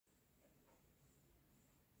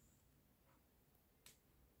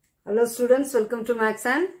Hello students, welcome to Max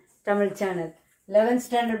and Tamil channel. 11th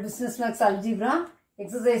standard business max algebra,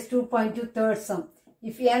 exercise 2.2 third sum.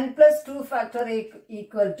 If n plus 2 factorial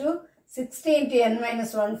equal to 60 into n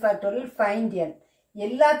minus 1 factorial, find n.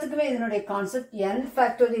 எல்லாத்துக்குமே இதனுடைய concept n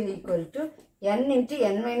factorial equal to n into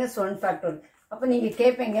n minus 1 factorial. அப்ப நீங்க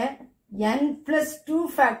கேட்பீங்க n plus 2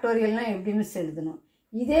 factorial னா எப்படி miss எழுதணும்?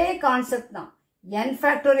 இதே concept தான். n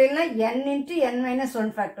factorial னா n into n minus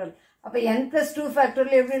 1 factorial. அப்ப n plus 2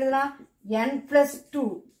 factorial எப்படி எழுதலாம்? n plus 2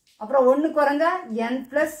 அப்புறம் 1 குறைந்தா n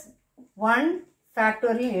plus 1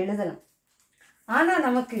 factorial எழுதலாம். ஆனா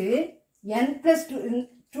நமக்கு n plus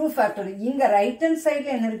 2 factorial இங்க ரைட் ஹேண்ட்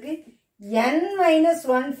சைடுல என்ன இருக்கு? n minus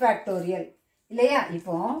 1 factorial இல்லையா?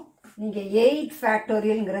 இப்போ நீங்க 8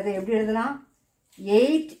 factorialங்கறத எப்படி எழுதலாம்?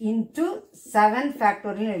 8 into 7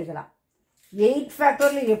 factorial எழுதலாம். 8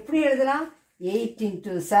 factorial எப்படி எழுதலாம்? 8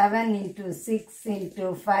 into 7 into 6 into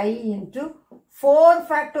 5 into 4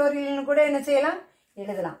 factorial கூட என்ன செய்யலாம்?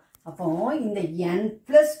 எழுதலாம். அப்போ இந்த n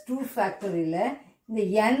plus 2 factorial இந்த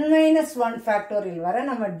n minus 1 factorial வர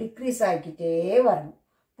நம்ம டிக்ரீஸ் ஆகிக்கிட்டே வரணும்.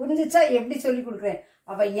 புரிஞ்சுச்சா? எப்படி சொல்லி கொடுக்குறேன்?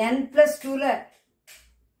 அப்ப n plus 2ல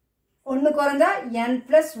 1 குறைந்தா n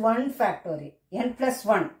plus 1 factorial. n plus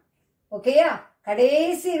 1. ஓகேயா?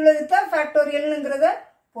 கடைசி உள்ளது தான் factorialங்கிறத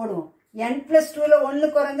போடுவோம். n plus 2ல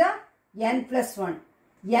 1 குறைந்தா n plus 1.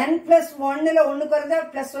 n plus 1ல 1 குறைந்தா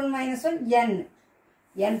plus 1 minus 1 n.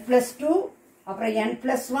 n plus 2 அப்புறம் n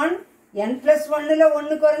plus 1. n plus 1ல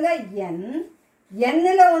 1 குறைந்தா n.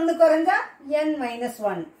 nல 1 குறைந்தா n minus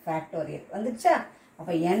 1 factorial. வந்துச்சா? அப்ப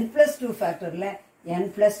n plus 2 factorial n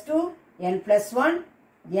plus 2 n plus 1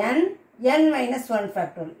 n minus 1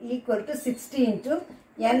 factorial equal to 60 into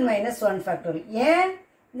n minus 1 factorial. ஏன்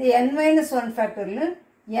இந்த n minus 1 factorial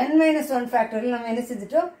n minus 1 factorial நம்ம என்ன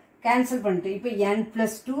செஞ்சிட்டோம்? Cancel பண்ணிட்டோம். இப்போ n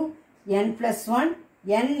plus 2 n plus 1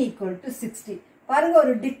 n equal to 60. பாருங்க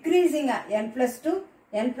ஒரு டிக்ரீசிங்கா n plus 2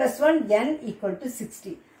 n plus 1 n equal to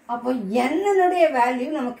 60. அப்போ n னுடைய வேல்யூ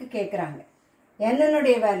நமக்கு கேக்குறாங்க. n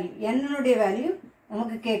னுடைய வேல்யூ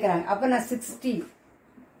நமக்கு கேக்குறாங்க. அப்ப நான் 60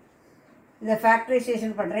 இத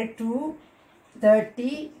ஃபேக்டரைசேஷன் பண்றேன். 2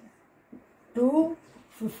 30 2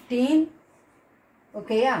 15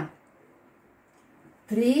 ஓகேயா?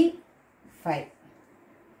 3 5.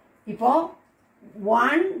 இப்போ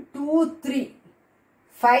 1 2 3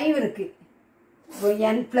 5 இருக்கு. இப்போ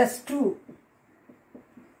n plus 2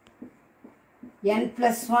 n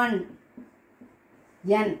plus 1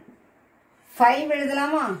 n 5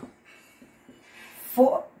 எழுதலாமா?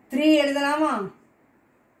 3 எழுதலாமா?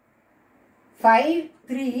 5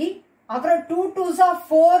 3 அப்புறம் 2 2s are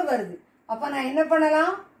 4 வருது. அப்ப நான் என்ன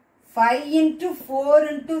பண்ணலாம்? 5 into 4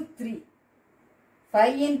 into 3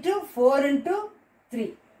 5 into 4 into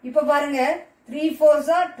 3. இப்ப பாருங்க 3 4s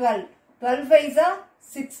are 12 12 5s are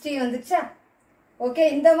 60 வந்துச்சா? ஓகே,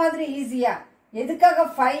 இந்த மாதிரி ஈஸியா. எதுக்காக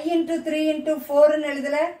 5 into 3 into 4 ன்னு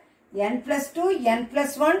எழுதல? n plus 2 n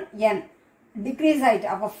plus 1 n degrees ஆயிட்டு.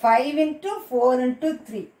 அப்ப 5 into 4 into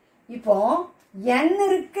 3. இப்போ n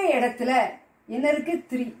இருக்க இடத்துல என்ன இருக்கு?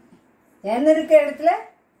 3. n இருக்க இடத்துல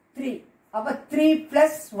 3. அப்ப 3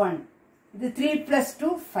 plus 1 இது 3 plus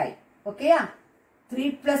 2 5. ஓகேயா? 3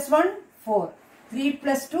 plus 1 4 3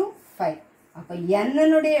 plus 2 5. அப்ப n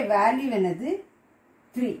னுடைய வேல்யூ என்னது?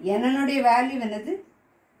 3. n னுடைய வேல்யூ என்னது?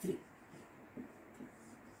 3.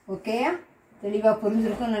 ஓகேயா? தெளிவா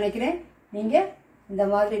புரிஞ்சிருக்கும்னு நினைக்கிறேன். நீங்க இந்த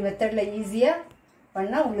மாதிரி மெத்தட்ல ஈஸியா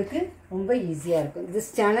பண்ணா உங்களுக்கு ரொம்ப ஈஸியா இருக்கும். This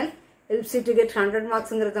channel helps you to get 100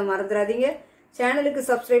 marksங்கறத மறந்துடாதீங்க. சேனலுக்கு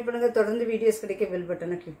சப்ஸ்கிரைப் பண்ணுங்க. தொடர்ந்து வீடியோஸ் கிடைக்க பெல்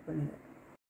பட்டனை கிளிக் பண்ணுங்க.